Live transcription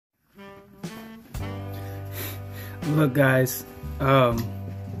Look, guys,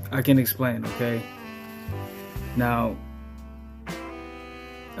 I can explain, okay? Now,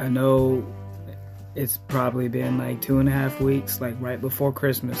 I know it's probably been like 2.5 weeks, like right before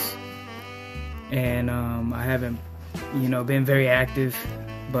Christmas, and I haven't, been very active,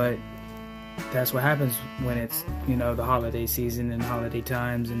 but that's what happens when it's, the holiday season and holiday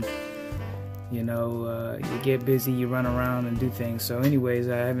times, and you get busy, you run around and do things. So anyways,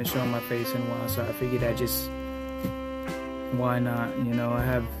 I haven't shown my face in a while, so I figured why not? I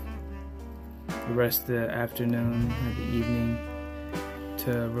have the rest of the afternoon or the evening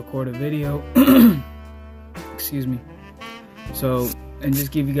to record a video. Excuse me. So, and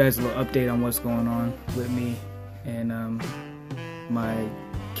just give you guys a little update on what's going on with me and my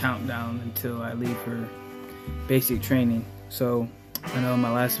countdown until I leave for basic training. So, I know in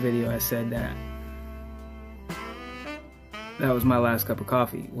my last video I said that was my last cup of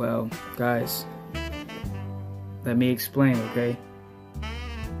coffee. Well, guys, let me explain, okay?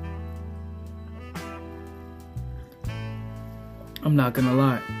 I'm not gonna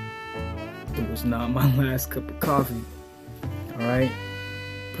lie, it was not my last cup of coffee. Alright?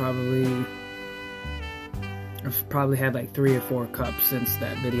 I've probably had like 3 or 4 cups since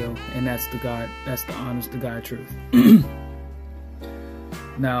that video, and that's the honest to God truth.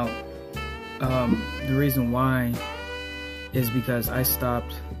 Now, the reason why is because I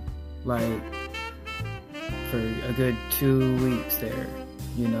stopped like for a good 2 weeks there.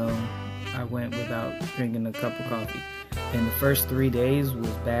 I went without drinking a cup of coffee, and the first 3 days was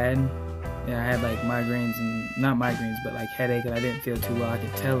bad, and I had like migraines, and not migraines, but like headache, and I didn't feel too well. I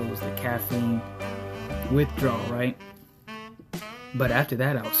could tell it was the caffeine withdrawal, right? But after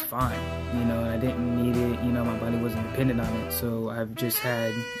that, I was fine. I didn't need it. My body wasn't dependent on it. So I've just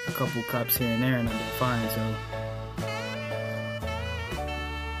had a couple cups here and there, and I've been fine. So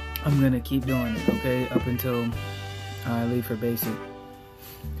I'm gonna keep doing it, okay, up until I leave for basic.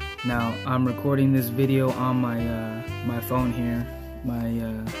 Now, I'm recording this video on my phone here. My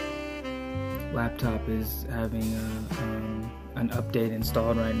laptop is having an update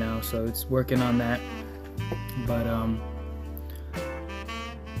installed right now, so it's working on that. But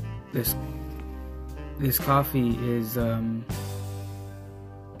this coffee is no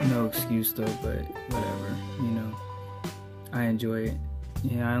excuse though, but whatever, I enjoy it.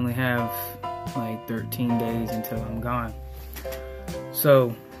 I only have like 13 days until I'm gone.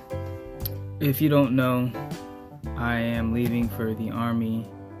 So, if you don't know, I am leaving for the Army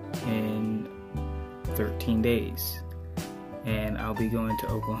in 13 days. And I'll be going to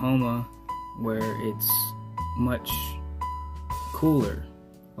Oklahoma, where it's much cooler,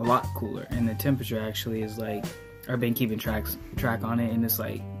 a lot cooler. And the temperature actually is like, I've been keeping track on it, and it's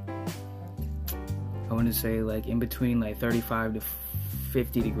like, I want to say like in between like 35 to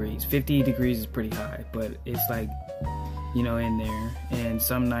 50 degrees. 50 degrees is pretty high, but it's like, in there. And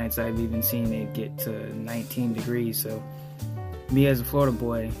some nights I've even seen it get to 19 degrees. So me as a Florida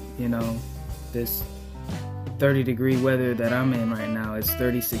boy, this 30-degree weather that I'm in right now is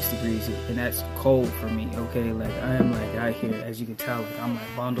 36 degrees, and that's cold for me, okay? Like, I am like out here, as you can tell, like I'm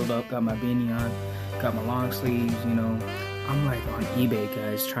like bundled up, got my beanie on, got my long sleeves, I'm like on eBay,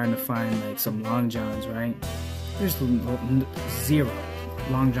 guys, trying to find like some long johns, right? There's 0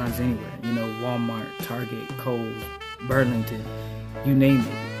 long johns anywhere, Walmart, Target, Kohl's, Burlington, you name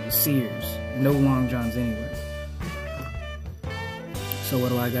it, Sears, no long johns anywhere. So what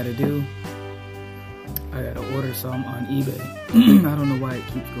do I gotta do? I gotta order some on eBay. I don't know why it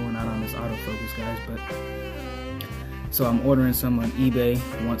keeps going out on this autofocus, guys, but so I'm ordering some on eBay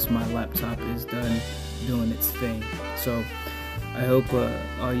once my laptop is done doing its thing. So I hope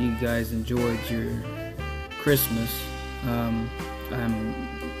all you guys enjoyed your Christmas. I'm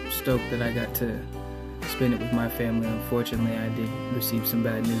stoked that I got to spend it with my family. Unfortunately, I did receive some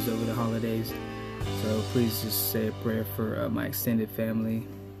bad news over the holidays, so please just say a prayer for my extended family.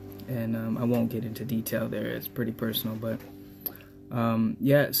 And I won't get into detail there, it's pretty personal, but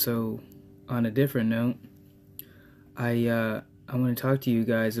yeah, so on a different note, I want to talk to you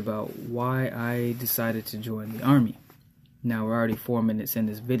guys about why I decided to join the Army. Now, we're already 4 minutes in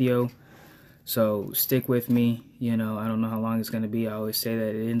this video, so stick with me. I don't know how long it's going to be. I always say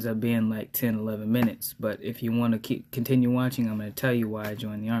that it ends up being like 10-11 minutes, but if you want to continue watching, I'm going to tell you why I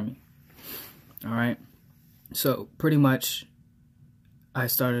joined the Army. Alright, so pretty much I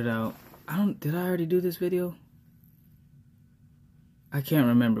started out, did I already do this video? I can't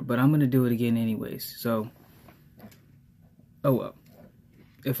remember, but I'm going to do it again anyways. So, oh well.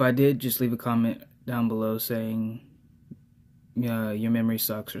 If I did, just leave a comment down below saying, your memory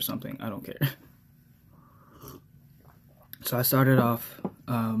sucks or something. I don't care. So I started off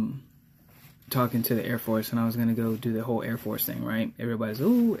talking to the Air Force, and I was gonna go do the whole Air Force thing, right? Everybody's,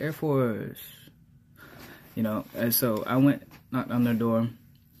 ooh, Air Force, you know. And so I went, knocked on their door,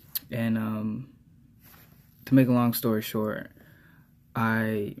 and to make a long story short,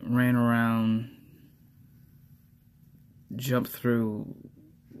 I ran around, jumped through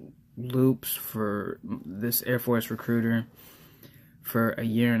loops for this Air Force recruiter for a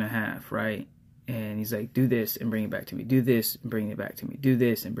year and a half, right? And he's like, do this and bring it back to me. Do this and bring it back to me. Do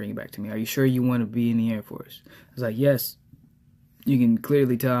this and bring it back to me. Are you sure you want to be in the Air Force? I was like, yes. You can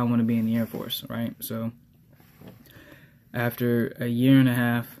clearly tell I want to be in the Air Force, right? So after a year and a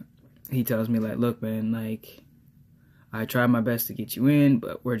half, he tells me, like, look, man, like, I tried my best to get you in,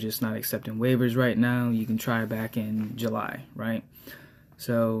 but we're just not accepting waivers right now. You can try back in July, right?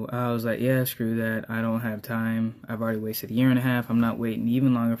 So I was like, yeah, screw that. I don't have time. I've already wasted a year and a half. I'm not waiting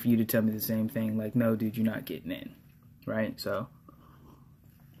even longer for you to tell me the same thing. Like, no, dude, you're not getting in, right? So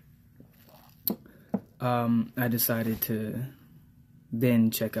I decided to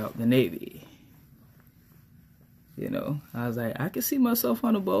then check out the Navy. You know, I was like, I could see myself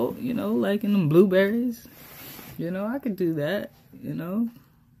on a boat, you know, like in them blueberries. You know, I could do that, you know.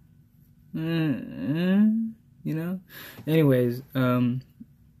 You know? Anyways,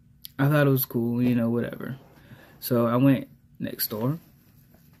 I thought it was cool, you know, whatever. So I went next door,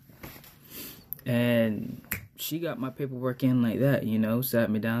 and she got my paperwork in like that, you know,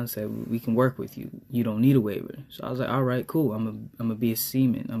 sat me down and said, we can work with you. You don't need a waiver. So I was like, all right, cool. I'm gonna be a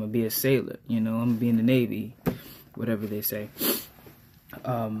seaman. I'm gonna be a sailor, you know, I'm gonna be in the Navy, whatever they say.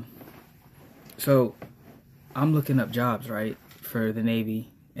 So I'm looking up jobs, right, for the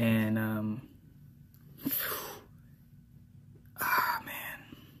Navy, and man,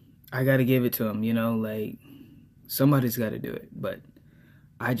 I gotta give it to them, you know, like, somebody's gotta do it, but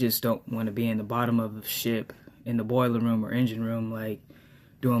I just don't want to be in the bottom of the ship, in the boiler room or engine room, like,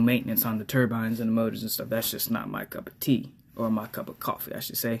 doing maintenance on the turbines and the motors and stuff. That's just not my cup of tea, or my cup of coffee, I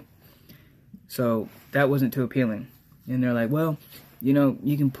should say. So that wasn't too appealing. And they're like, well, you know,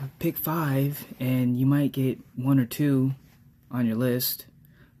 you can pick 5, and you might get 1 or 2 on your list,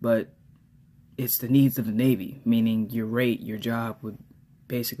 but it's the needs of the Navy, meaning your rate, your job would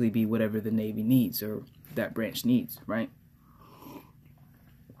basically be whatever the Navy needs, or that branch needs, right?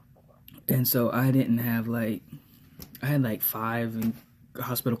 And so I didn't have, like, I had like 5, and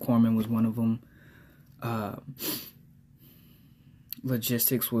hospital corpsman was one of them.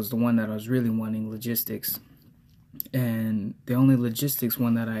 Logistics was the one that I was really wanting, logistics. And the only logistics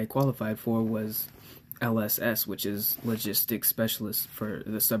one that I qualified for was LSS, which is logistics specialist for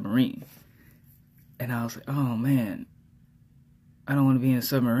the submarine. And I was like, oh man, I don't want to be in a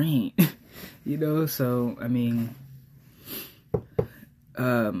submarine, you know? So, I mean,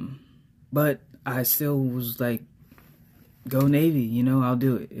 but I still was like, go Navy, you know, I'll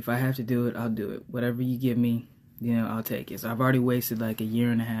do it. If I have to do it, I'll do it. Whatever you give me, you know, I'll take it. So I've already wasted like a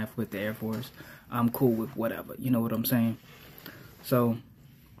year and a half with the Air Force. I'm cool with whatever, you know what I'm saying? So,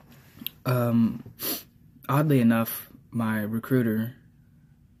 oddly enough, my recruiter,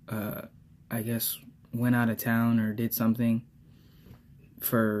 I guess, went out of town or did something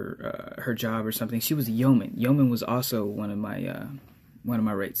for her job or something. She was a yeoman. Yeoman was also one of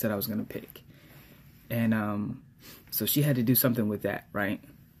my rates that I was gonna pick, and so she had to do something with that, right?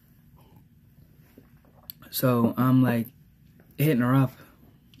 So I'm like hitting her up.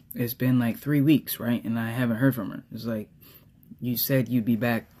 It's been like 3 weeks, right? And I haven't heard from her. It's like, you said you'd be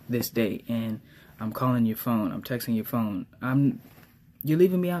back this day, and I'm calling your phone, I'm texting your phone. You're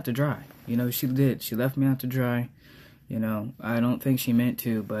leaving me out to dry. You know, she did. She left me out to dry. You know, I don't think she meant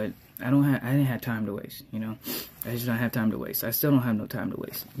to, but I didn't have time to waste, you know? I just don't have time to waste. I still don't have no time to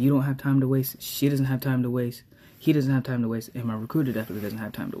waste. You don't have time to waste. She doesn't have time to waste. He doesn't have time to waste. And my recruiter definitely doesn't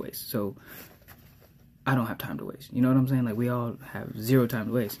have time to waste. So I don't have time to waste. You know what I'm saying? Like, we all have 0 time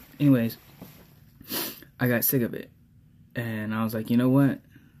to waste. Anyways, I got sick of it. And I was like, you know what?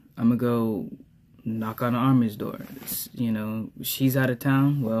 I'm going to go knock on the Army's door. You know, she's out of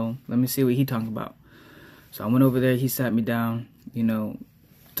town. Well, let me see what he talking about. So I went over there. He sat me down, you know,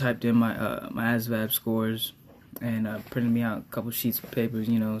 typed in my my ASVAB scores, and printed me out a couple sheets of papers,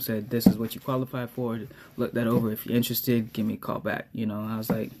 you know, said, this is what you qualify for. Look that over. If you're interested, give me a call back. You know, I was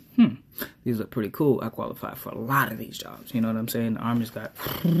like, these look pretty cool. I qualify for a lot of these jobs. You know what I'm saying? The Army's got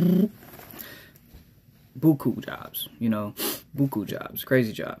buku jobs, you know, buku jobs,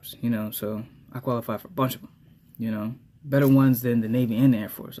 crazy jobs, you know, so I qualify for a bunch of them, you know, better ones than the Navy and the Air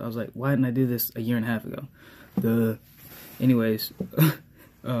Force. I was like, why didn't I do this a year and a half ago? Anyways,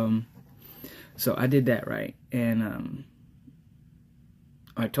 so I did that, right? And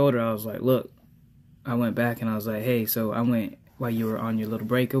I told her, I was like, look, I went back and I was like, hey, so I went while you were on your little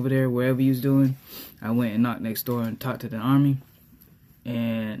break over there, wherever you was doing, I went and knocked next door and talked to the Army,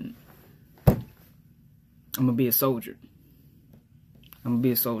 and I'm gonna be a soldier. I'm gonna be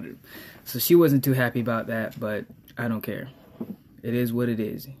a soldier. So she wasn't too happy about that, but I don't care. It is what it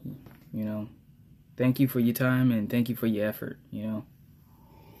is, you know. Thank you for your time and thank you for your effort, you know.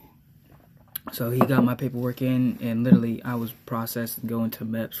 So he got my paperwork in, and literally I was processed and going to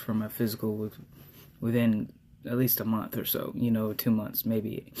MEPS for my physical within at least a month or so, you know, 2 months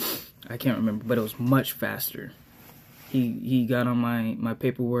maybe. I can't remember, but it was much faster. He got on my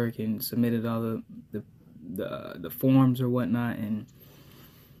paperwork and submitted all the forms or whatnot, and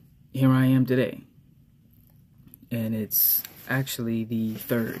here I am today. And it's actually the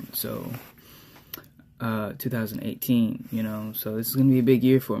 3rd, so 2018, you know, so this is gonna be a big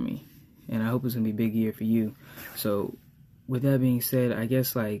year for me, and I hope it's gonna be a big year for you. So with that being said, I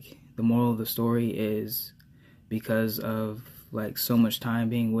guess like the moral of the story is, because of like so much time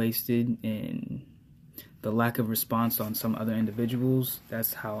being wasted and the lack of response on some other individuals,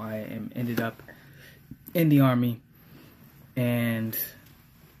 that's how I ended up in the Army. And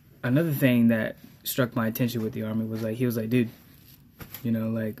another thing that struck my attention with the Army was like, he was like, dude, you know,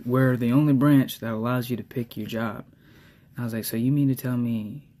 like, we're the only branch that allows you to pick your job. I was like, so you mean to tell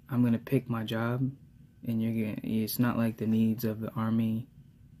me I'm gonna pick my job, and it's not like the needs of the Army,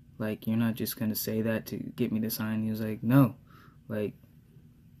 like, you're not just gonna say that to get me to sign? He was like, no, like,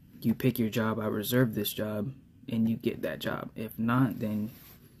 you pick your job, I reserve this job, and you get that job. If not, then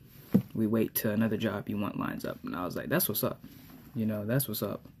we wait till another job you want lines up. And I was like, that's what's up, you know, that's what's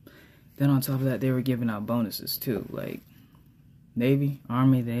up. Then on top of that, they were giving out bonuses too. Like, Navy,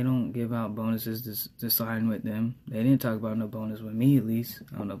 Army, they don't give out bonuses to sign with them. They didn't talk about no bonus with me, at least.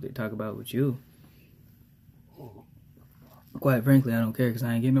 I don't know if they talk about it with you. Quite frankly, I don't care, because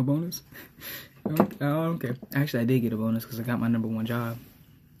I ain't getting no bonus. I don't care. Actually, I did get a bonus because I got my #1 job.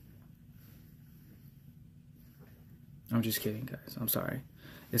 I'm just kidding, guys. I'm sorry.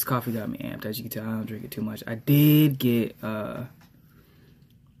 This coffee got me amped. As you can tell, I don't drink it too much. I did get 2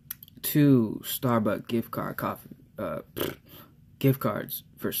 Starbucks gift cards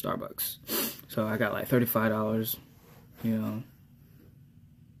for Starbucks. So I got like $35, you know.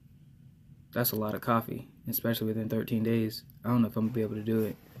 That's a lot of coffee, especially within 13 days. I don't know if I'm gonna be able to do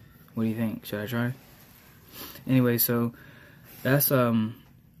it. What do you think? Should I try? Anyway, so that's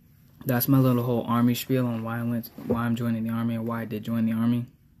my little whole Army spiel on why I'm joining the Army, and why I did join the Army.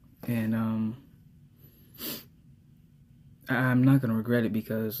 And I'm not gonna regret it,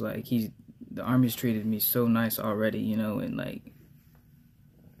 because like the Army's treated me so nice already, you know. And like,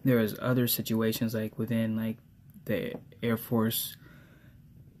 there was other situations like within like the Air Force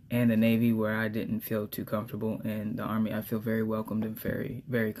and the Navy where I didn't feel too comfortable. And the Army, I feel very welcomed and very,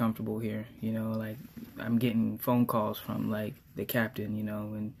 very comfortable here, you know. Like, I'm getting phone calls from like the captain, you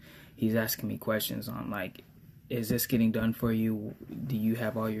know, and he's asking me questions on like, is this getting done for you? Do you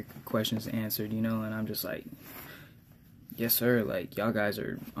have all your questions answered, you know? And I'm just like, yes sir, like, y'all guys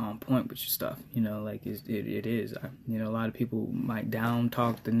are on point with your stuff, you know. Like, it is. You know, a lot of people might down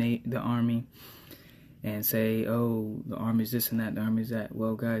talk the Army and say, oh, the Army's this and that, the Army's that.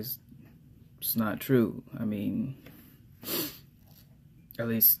 Well, guys, it's not true. I mean, at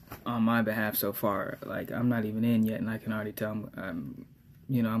least on my behalf so far, like, I'm not even in yet, and I can already tell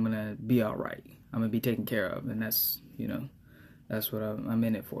you know, I'm gonna be all right. I'm gonna be taken care of, and that's, you know, that's what I'm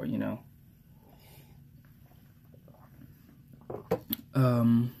in it for, you know.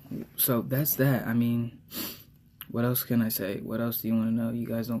 So that's that. I mean, what else can I say? What else do you want to know? You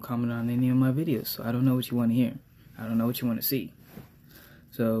guys don't comment on any of my videos, so I don't know what you want to hear. I don't know what you want to see.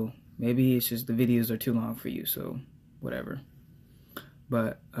 So maybe it's just the videos are too long for you, so whatever.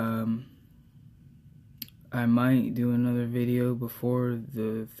 But I might do another video before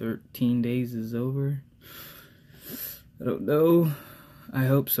the 13 days is over. I don't know. I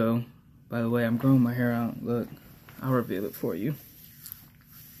hope so. By the way, I'm growing my hair out. Look, I'll reveal it for you.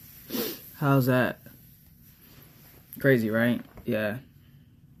 How's that? Crazy, right? Yeah.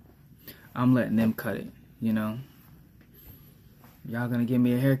 I'm letting them cut it, you know. Y'all gonna give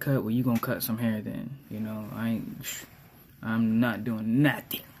me a haircut? Well, you gonna cut some hair then, you know. I'm not doing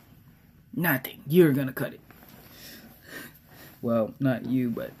nothing. Nothing. You're gonna cut it. Well, not you,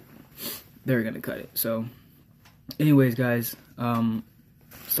 but they're gonna cut it. So, anyways, guys,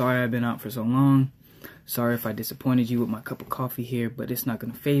 sorry I've been out for so long. Sorry if I disappointed you with my cup of coffee here, but it's not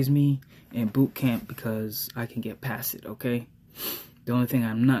gonna faze me in boot camp, because I can get past it, okay? The only thing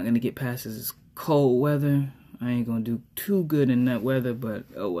I'm not gonna get past is this cold weather. I ain't gonna do too good in that weather, but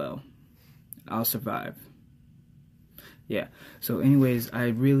oh well. I'll survive. Yeah, so anyways, I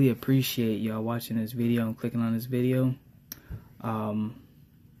really appreciate y'all watching this video and clicking on this video. Go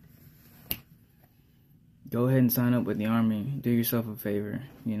ahead and sign up with the Army. Do yourself a favor.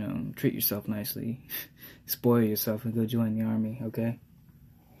 You know, treat yourself nicely. Spoil yourself and go join the Army, okay?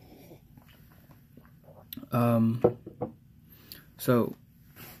 So,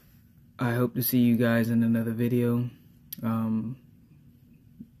 I hope to see you guys in another video.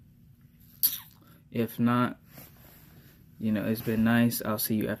 If not, you know, it's been nice. I'll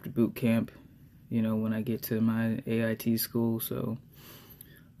see you after boot camp, you know, when I get to my AIT school. So,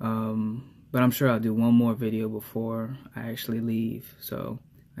 but I'm sure I'll do one more video before I actually leave. So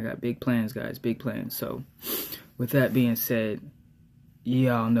I got big plans, guys, big plans. So with that being said,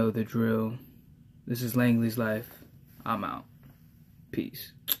 y'all know the drill. This is Langley's Life. I'm out.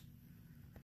 Peace.